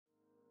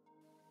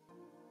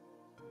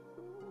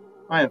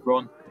Hi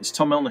everyone, it's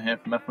Tom Milner here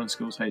from F1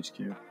 Schools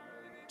HQ.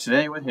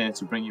 Today we're here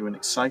to bring you an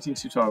exciting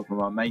tutorial from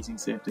our amazing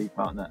CFD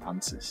partner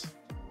Ansys.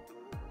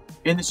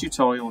 In this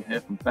tutorial we'll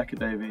hear from Becca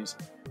Davies,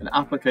 an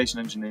application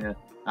engineer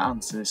at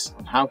Ansys,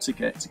 on how to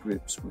get to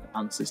grips with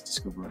Ansys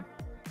Discovery.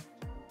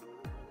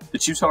 The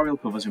tutorial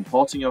covers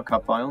importing your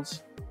CAD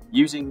files,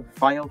 using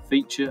file,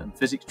 feature and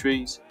physics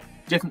trees,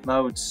 different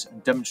modes,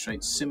 and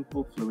demonstrates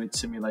simple fluid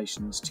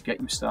simulations to get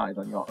you started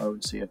on your own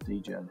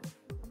CFD journey.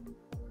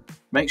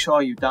 Make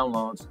sure you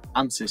download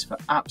Ansys for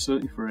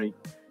absolutely free.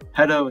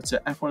 Head over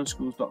to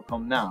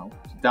f1schools.com now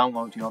to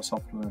download your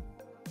software.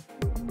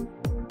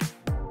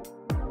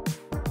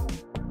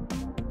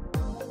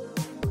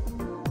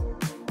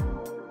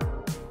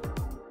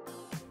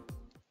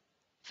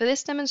 For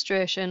this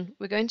demonstration,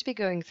 we're going to be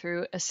going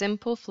through a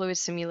simple fluid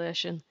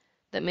simulation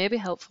that may be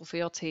helpful for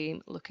your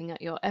team looking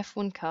at your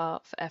F1 car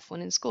for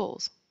F1 in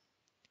schools.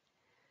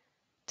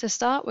 To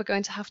start, we're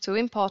going to have to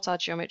import our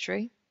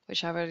geometry,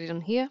 which I've already done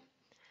here.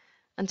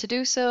 And to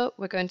do so,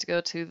 we're going to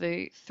go to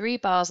the three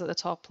bars at the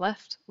top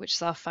left, which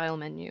is our file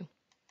menu.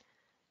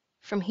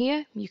 From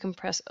here, you can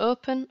press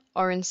Open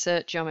or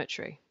Insert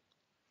Geometry.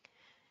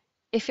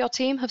 If your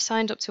team have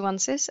signed up to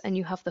Ansys and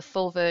you have the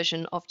full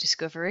version of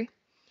Discovery,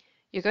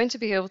 you're going to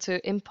be able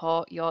to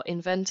import your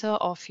Inventor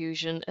or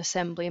Fusion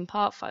assembly and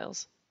part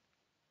files.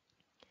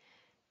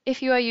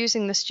 If you are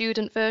using the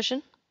student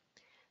version,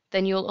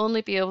 then you'll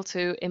only be able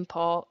to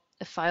import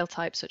a file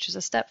type such as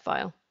a step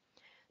file.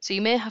 So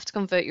you may have to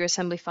convert your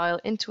assembly file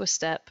into a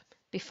step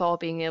before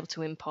being able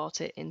to import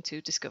it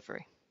into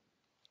Discovery.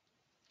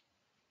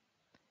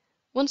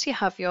 Once you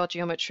have your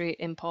geometry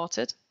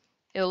imported,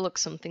 it'll look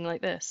something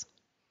like this.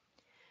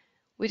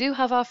 We do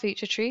have our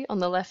feature tree on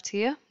the left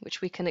here,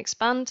 which we can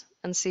expand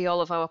and see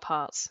all of our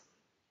parts.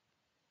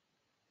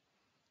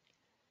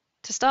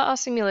 To start our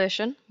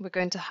simulation, we're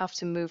going to have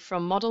to move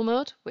from model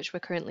mode, which we're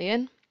currently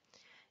in,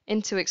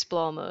 into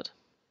explore mode.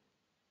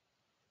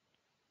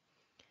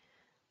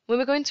 When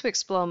we're going to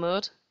explore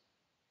mode,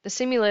 the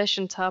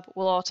simulation tab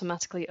will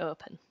automatically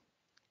open.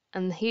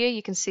 And here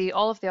you can see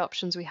all of the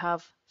options we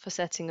have for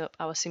setting up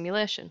our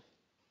simulation.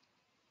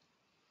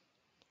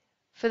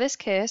 For this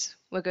case,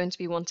 we're going to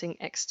be wanting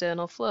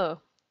external flow,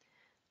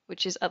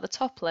 which is at the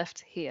top left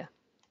here.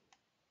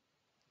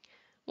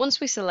 Once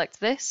we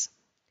select this,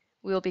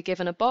 we will be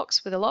given a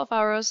box with a lot of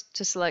arrows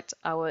to select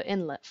our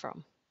inlet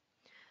from.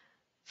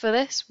 For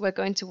this, we're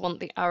going to want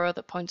the arrow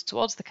that points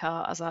towards the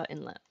car as our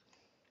inlet.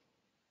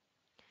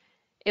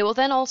 It will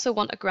then also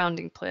want a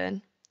grounding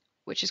plane,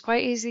 which is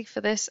quite easy for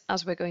this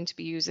as we're going to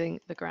be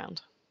using the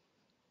ground.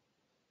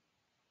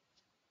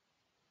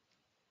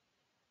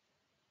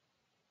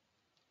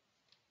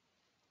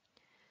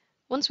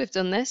 Once we've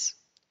done this,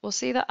 we'll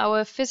see that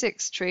our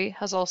physics tree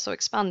has also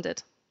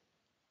expanded.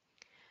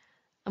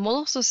 And we'll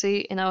also see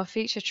in our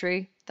feature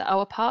tree that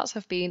our parts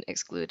have been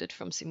excluded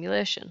from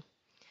simulation.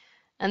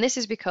 And this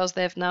is because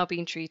they've now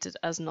been treated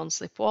as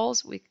non-slip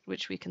walls,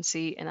 which we can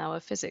see in our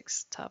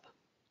physics tab.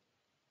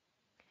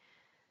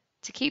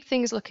 To keep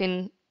things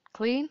looking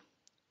clean,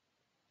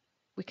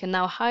 we can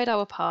now hide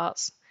our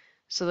parts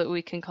so that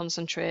we can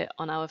concentrate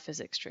on our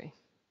physics tree.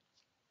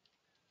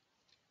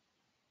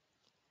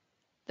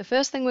 The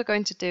first thing we're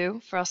going to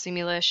do for our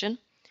simulation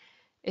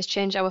is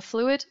change our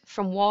fluid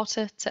from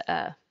water to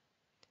air.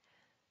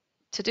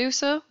 To do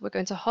so, we're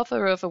going to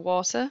hover over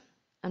water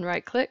and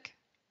right-click,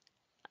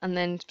 and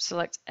then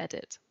select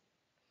Edit.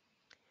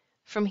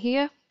 From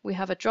here, we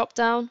have a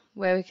drop-down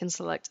where we can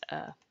select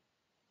air.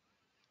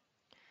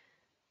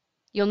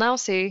 You'll now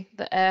see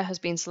that air has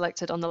been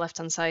selected on the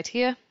left-hand side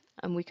here,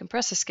 and we can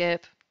press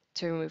Escape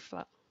to remove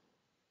that.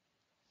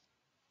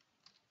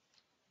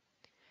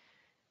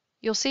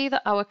 You'll see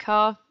that our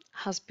car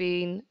has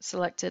been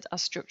selected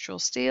as structural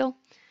steel,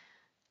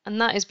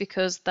 and that is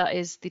because that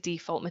is the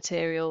default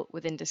material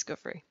within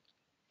Discovery.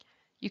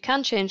 You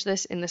can change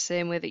this in the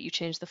same way that you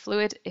change the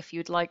fluid if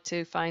you'd like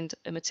to find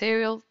a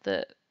material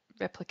that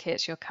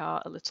replicates your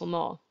car a little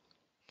more.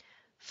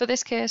 For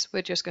this case,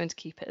 we're just going to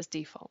keep it as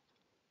default.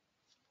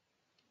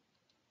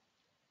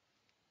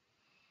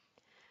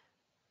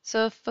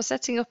 So for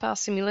setting up our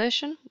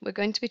simulation, we're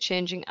going to be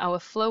changing our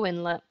flow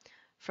inlet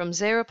from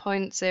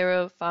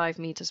 0.05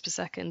 meters per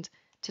second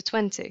to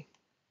 20.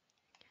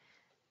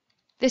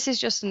 This is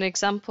just an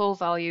example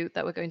value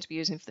that we're going to be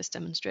using for this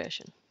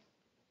demonstration.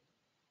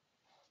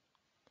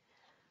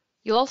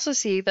 You'll also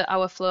see that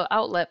our flow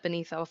outlet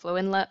beneath our flow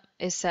inlet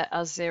is set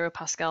as 0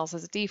 pascals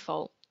as a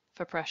default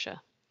for pressure.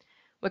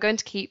 We're going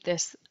to keep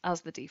this as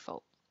the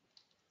default.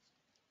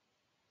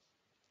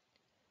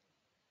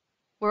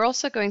 We're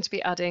also going to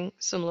be adding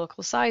some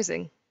local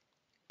sizing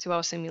to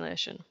our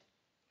simulation.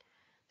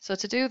 So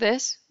to do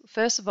this,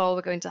 first of all,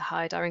 we're going to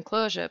hide our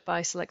enclosure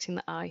by selecting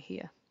the eye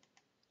here.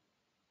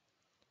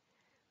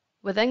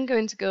 We're then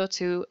going to go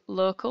to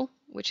Local,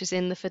 which is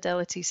in the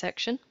Fidelity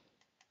section,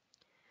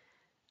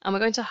 and we're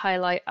going to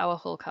highlight our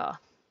whole car.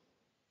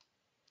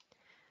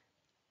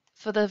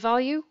 For the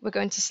value, we're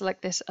going to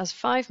select this as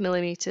 5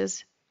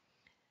 millimeters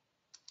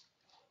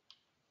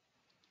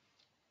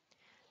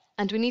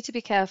And we need to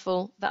be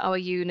careful that our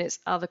units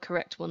are the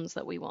correct ones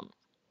that we want.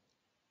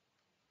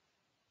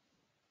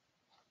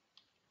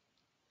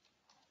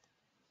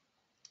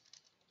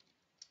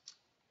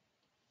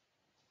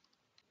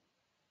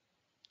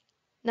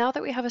 Now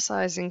that we have a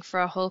sizing for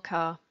our whole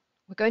car,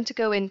 we're going to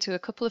go into a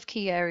couple of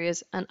key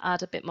areas and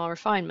add a bit more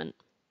refinement.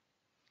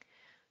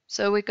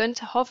 So we're going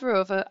to hover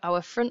over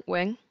our front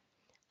wing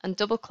and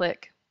double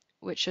click,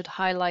 which should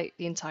highlight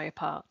the entire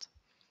part.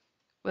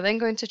 We're then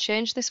going to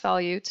change this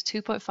value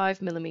to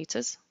 2.5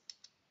 millimeters.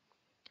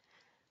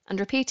 And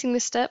repeating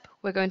this step,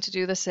 we're going to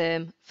do the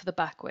same for the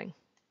back wing.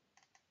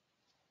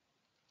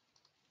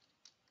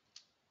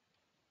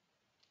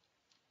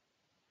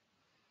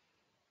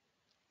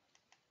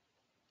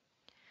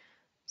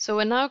 So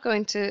we're now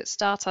going to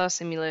start our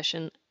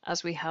simulation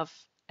as we have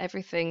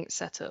everything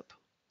set up.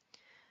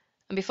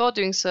 And before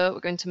doing so,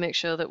 we're going to make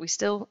sure that we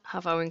still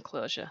have our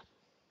enclosure.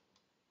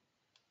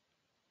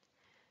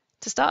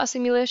 To start our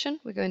simulation,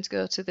 we're going to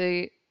go to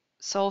the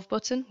Solve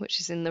button, which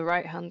is in the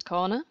right-hand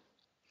corner,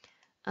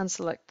 and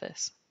select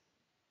this.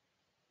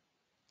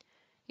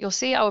 You'll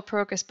see our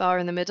progress bar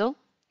in the middle,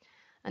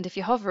 and if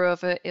you hover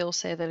over it, it'll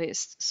say that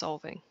it's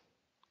solving.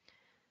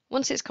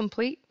 Once it's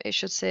complete, it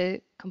should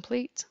say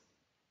complete.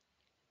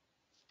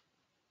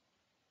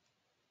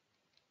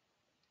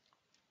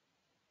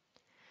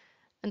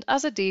 And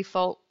as a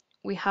default,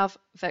 we have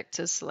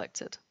vectors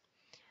selected.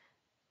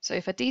 So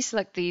if I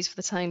deselect these for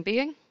the time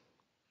being,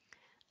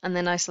 and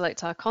then I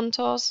select our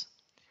contours,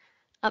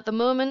 at the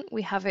moment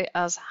we have it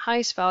as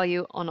highest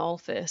value on all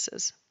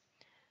faces.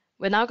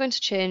 We're now going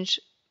to change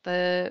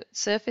the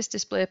surface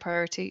display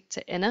priority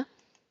to inner,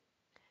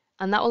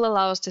 and that will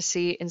allow us to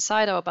see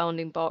inside our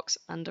bounding box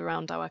and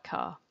around our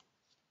car.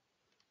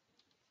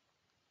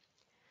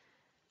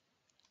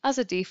 As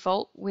a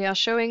default, we are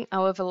showing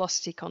our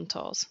velocity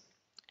contours,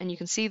 and you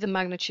can see the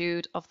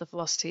magnitude of the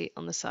velocity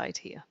on the side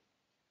here.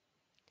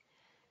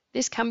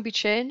 This can be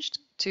changed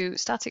to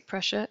static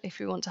pressure if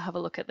we want to have a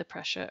look at the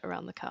pressure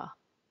around the car.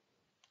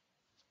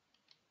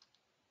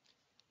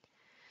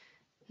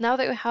 Now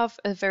that we have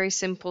a very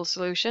simple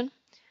solution,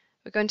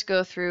 we're going to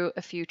go through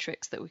a few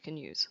tricks that we can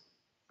use.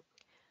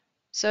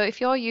 So if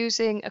you're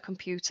using a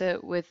computer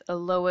with a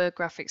lower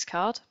graphics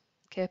card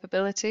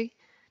capability,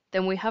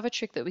 then we have a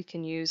trick that we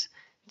can use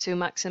to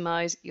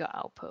maximize your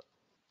output.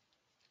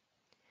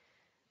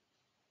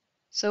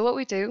 So what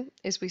we do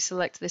is we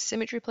select this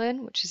symmetry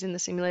plane, which is in the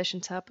simulation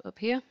tab up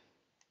here,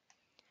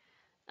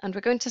 and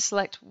we're going to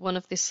select one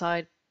of the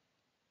side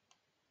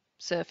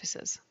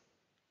surfaces.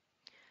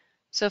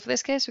 So for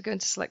this case, we're going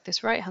to select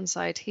this right hand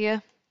side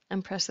here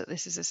and press that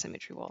this is a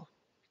symmetry wall.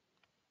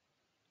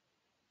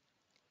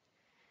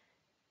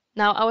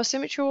 Now our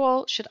symmetry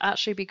wall should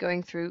actually be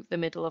going through the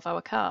middle of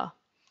our car.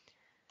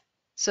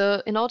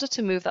 So in order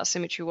to move that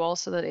symmetry wall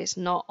so that it's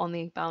not on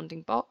the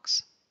bounding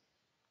box,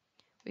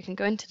 we can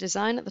go into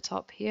design at the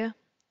top here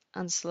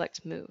and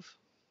select move.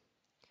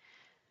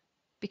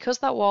 Because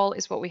that wall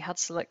is what we had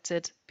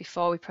selected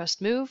before we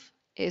pressed move,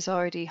 it is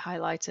already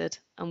highlighted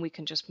and we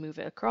can just move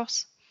it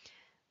across.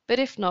 But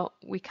if not,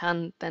 we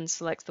can then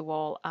select the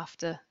wall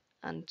after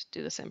and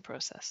do the same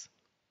process.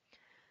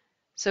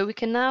 So we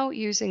can now,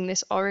 using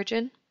this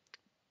origin,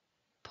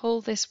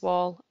 pull this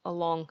wall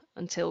along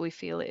until we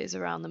feel it is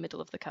around the middle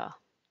of the car.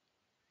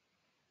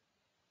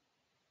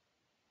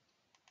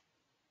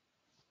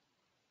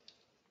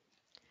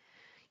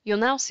 You'll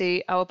now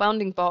see our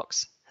bounding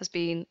box has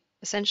been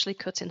essentially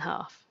cut in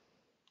half.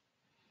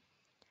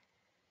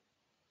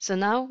 So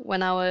now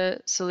when our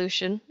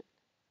solution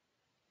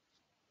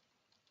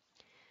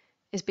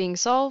is being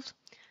solved,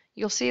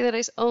 you'll see that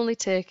it's only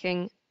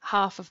taking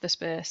half of the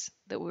space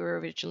that we were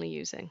originally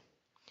using.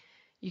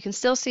 You can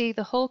still see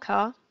the whole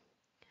car,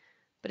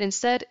 but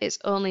instead it's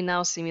only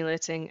now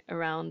simulating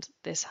around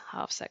this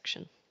half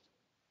section.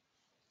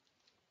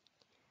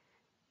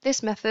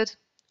 This method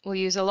will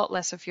use a lot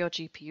less of your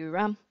GPU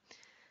RAM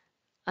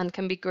and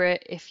can be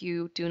great if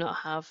you do not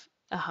have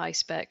a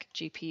high-spec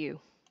GPU.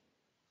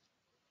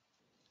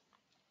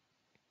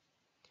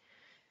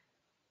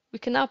 We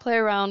can now play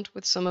around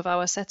with some of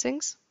our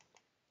settings.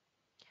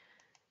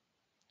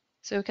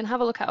 So we can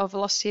have a look at our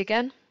velocity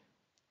again.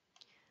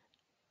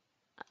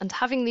 And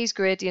having these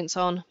gradients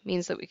on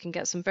means that we can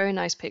get some very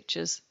nice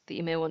pictures that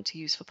you may want to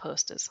use for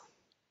posters.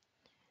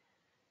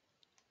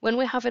 When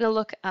we're having a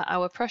look at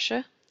our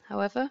pressure,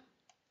 however,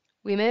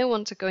 we may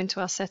want to go into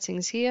our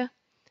settings here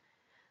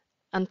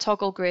and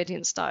toggle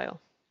gradient style.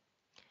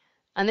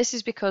 And this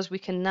is because we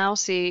can now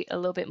see a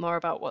little bit more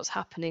about what's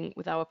happening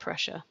with our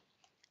pressure.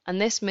 And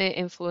this may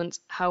influence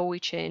how we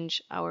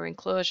change our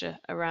enclosure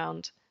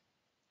around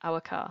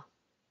our car.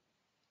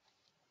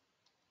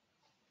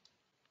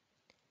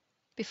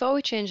 Before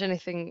we change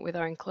anything with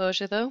our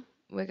enclosure though,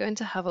 we're going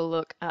to have a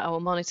look at our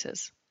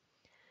monitors.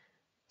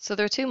 So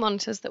there are two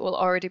monitors that will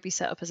already be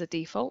set up as a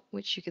default,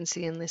 which you can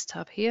see in this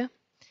tab here,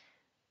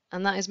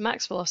 and that is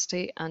max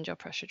velocity and your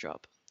pressure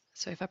drop.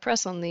 So if I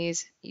press on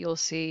these, you'll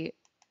see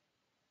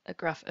a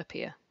graph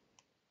appear.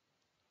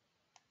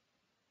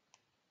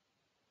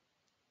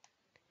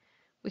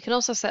 We can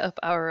also set up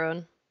our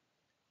own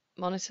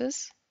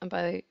monitors, and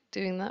by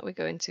doing that we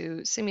go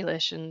into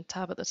Simulation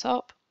tab at the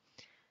top,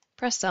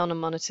 press down on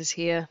Monitors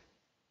here,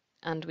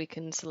 and we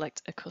can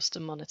select a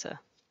custom monitor.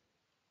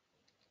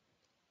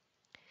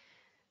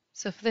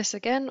 So for this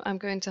again, I'm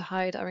going to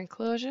hide our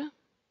enclosure,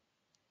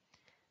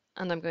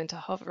 and I'm going to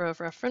hover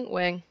over our front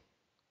wing,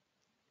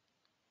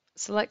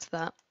 select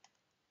that,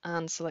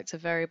 and select a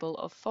variable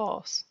of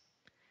force.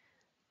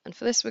 And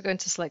for this we're going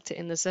to select it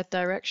in the Z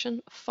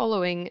direction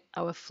following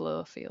our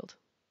flow field.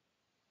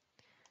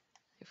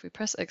 If we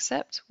press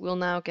accept, we'll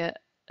now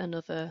get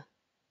another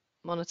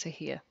monitor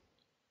here.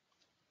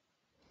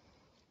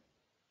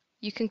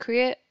 You can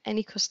create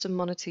any custom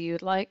monitor you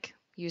would like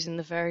using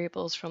the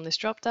variables from this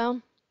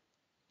drop-down,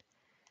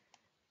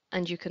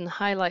 and you can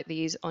highlight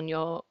these on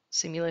your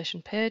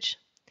simulation page,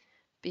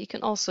 but you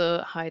can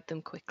also hide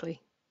them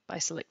quickly by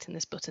selecting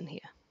this button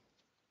here.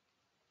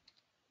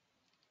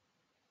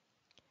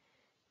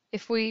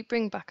 If we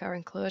bring back our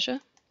enclosure,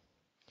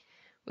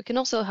 we can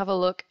also have a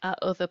look at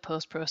other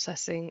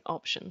post-processing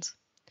options.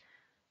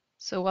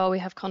 So while we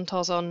have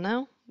contours on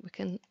now, we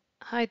can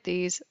hide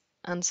these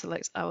and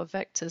select our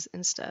vectors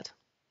instead.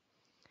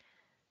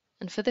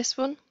 And for this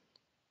one,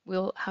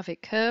 we'll have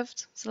it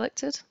curved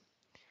selected,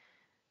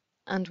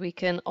 and we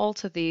can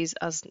alter these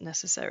as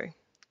necessary.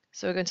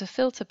 So we're going to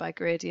filter by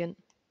gradient.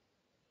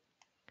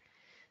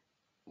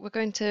 We're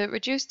going to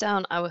reduce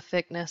down our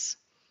thickness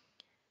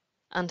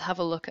and have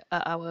a look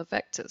at our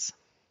vectors.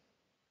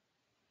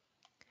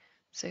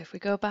 So if we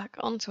go back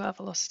onto our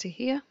velocity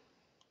here,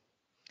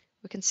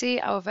 we can see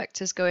our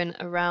vectors going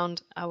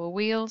around our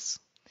wheels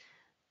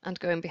and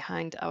going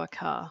behind our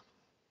car.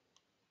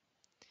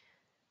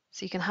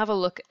 So you can have a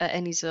look at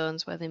any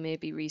zones where there may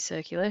be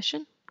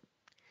recirculation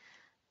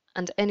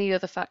and any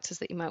other factors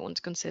that you might want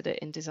to consider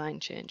in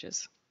design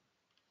changes.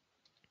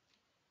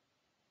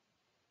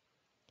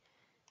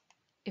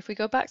 If we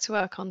go back to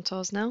our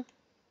contours now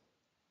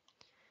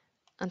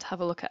and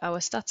have a look at our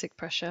static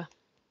pressure,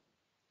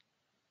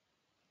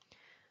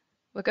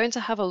 we're going to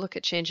have a look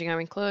at changing our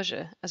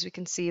enclosure, as we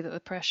can see that the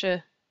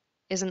pressure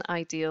isn't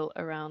ideal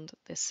around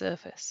this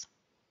surface.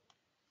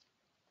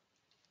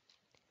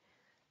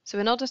 So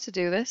in order to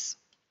do this,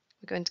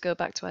 we're going to go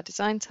back to our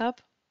Design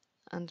tab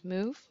and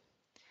Move,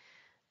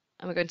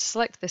 and we're going to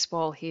select this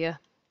wall here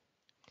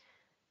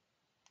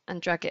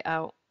and drag it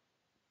out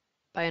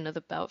by another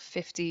about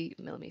 50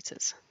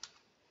 millimeters.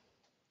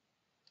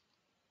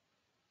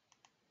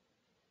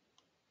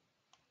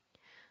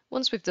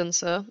 Once we've done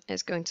so,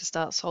 it's going to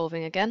start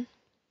solving again,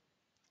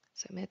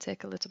 so it may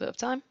take a little bit of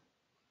time.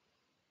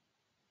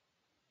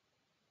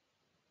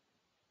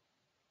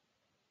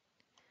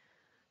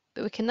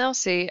 But we can now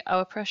see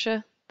our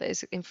pressure that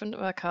is in front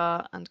of our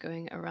car and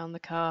going around the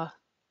car,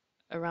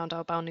 around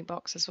our bounding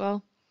box as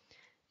well,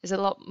 is a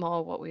lot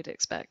more what we'd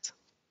expect.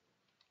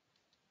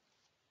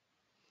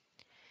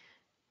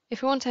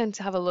 If we wanted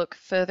to have a look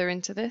further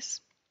into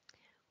this,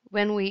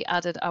 when we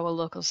added our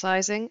local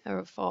sizing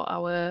for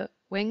our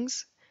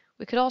wings,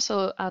 we could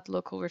also add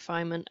local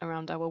refinement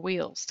around our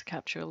wheels to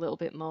capture a little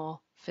bit more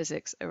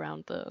physics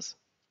around those.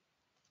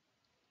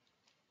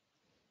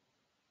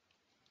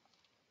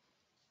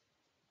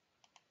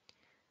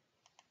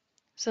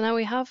 So now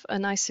we have a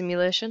nice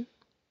simulation,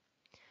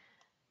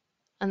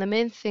 and the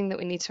main thing that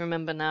we need to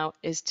remember now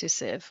is to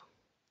save.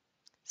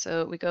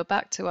 So we go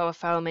back to our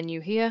file menu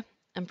here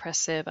and press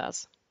Save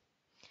As.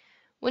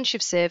 Once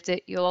you've saved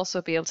it, you'll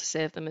also be able to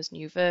save them as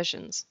new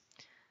versions,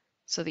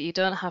 so that you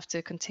don't have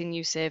to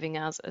continue saving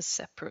as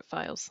separate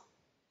files.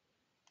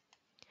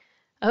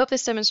 I hope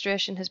this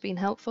demonstration has been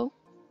helpful,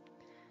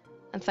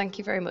 and thank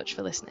you very much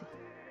for listening.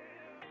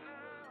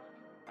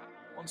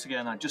 Once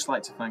again, I'd just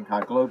like to thank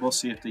our global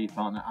CFD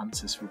partner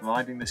Ansys for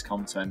providing this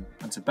content,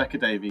 and to Becca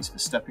Davies for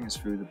stepping us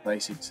through the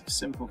basics of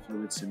simple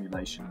fluid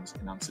simulations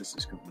in Ansys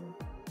Discovery.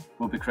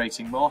 We'll be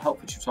creating more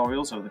helpful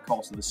tutorials over the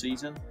course of the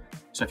season,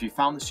 so if you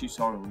found this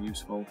tutorial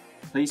useful,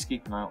 please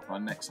keep an eye out for our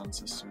next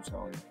Ansys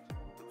tutorial.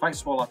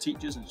 Thanks to all our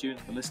teachers and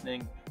students for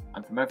listening,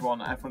 and from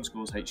everyone at F1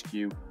 Schools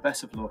HQ,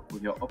 best of luck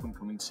with your up and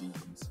coming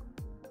seasons.